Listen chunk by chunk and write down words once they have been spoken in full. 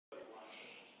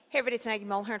Hey everybody, it's Maggie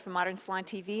Mulhern from Modern Salon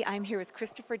TV. I'm here with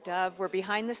Christopher Dove. We're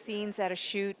behind the scenes at a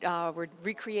shoot. We're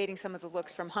recreating some of the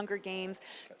looks from Hunger Games.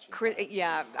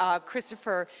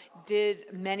 Christopher did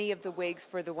many of the wigs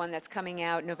for the one that's coming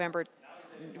out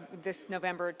this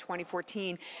November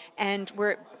 2014. And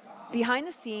we're behind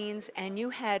the scenes, and you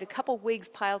had a couple wigs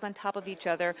piled on top of each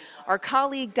other. Our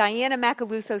colleague Diana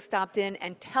Macaluso stopped in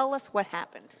and tell us what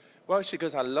happened. Well, she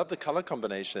goes, I love the color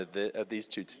combination of these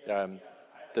two.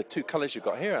 The two colors you've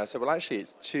got here. I said, well, actually,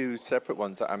 it's two separate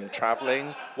ones that I'm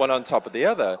traveling, one on top of the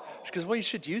other. She goes, well, you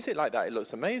should use it like that. It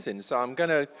looks amazing. So I'm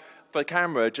going to, for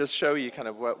camera, just show you kind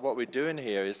of what we're doing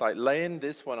here. Is like laying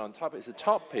this one on top. It's a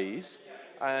top piece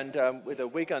and with a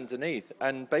wig underneath.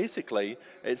 And basically,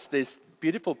 it's this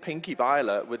beautiful pinky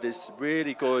violet with this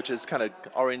really gorgeous kind of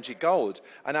orangey gold.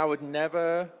 And I would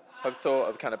never have thought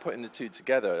of kind of putting the two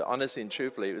together. Honestly and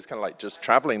truthfully, it was kind of like just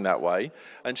traveling that way.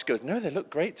 And she goes, no, they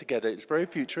look great together. It's very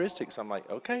futuristic. So I'm like,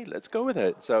 okay, let's go with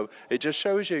it. So it just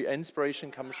shows you inspiration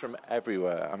comes from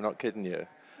everywhere. I'm not kidding you.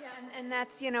 Yeah, and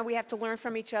that's, we have to learn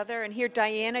from each other. And here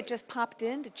Diana just popped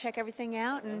in to check everything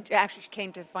out. And actually she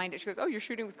came to find it. She goes, oh, you're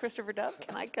shooting with Christopher Dove?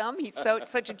 Can I come? He's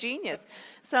such a genius.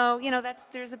 So,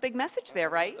 there's a big message there,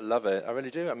 right? I love it. I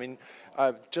really do. I mean,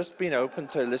 I've just been open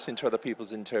to listening to other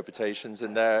people's interpretations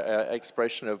and their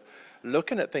expression of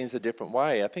looking at things a different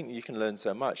way. I think you can learn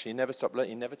so much. You never stop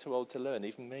learning. You're never too old to learn,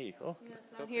 even me. Oh, yes,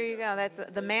 so here you go.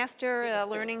 That's the master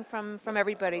learning from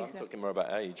everybody. Well, I'm talking more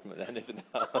about age than anything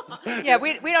else. Yeah,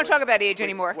 we don't talk about age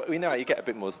anymore. We know you get a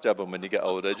bit more stubborn when you get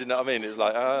older. Do you know what I mean? It's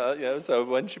like, so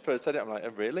when she first said it, I'm like,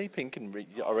 oh, really? Pink and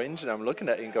orange? And I'm looking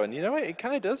at it and going, you know what? It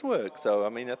kind of does work. So, I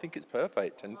mean, I think it's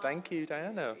perfect. And thank you,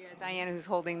 Diana. Yeah, Diana, who's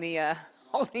holding the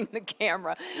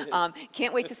camera.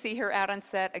 Can't wait to see her out on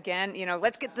set again.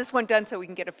 Let's get this one done so we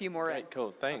can get a few more in. Great,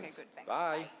 cool. Thanks. Okay, good, thanks.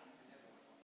 Bye.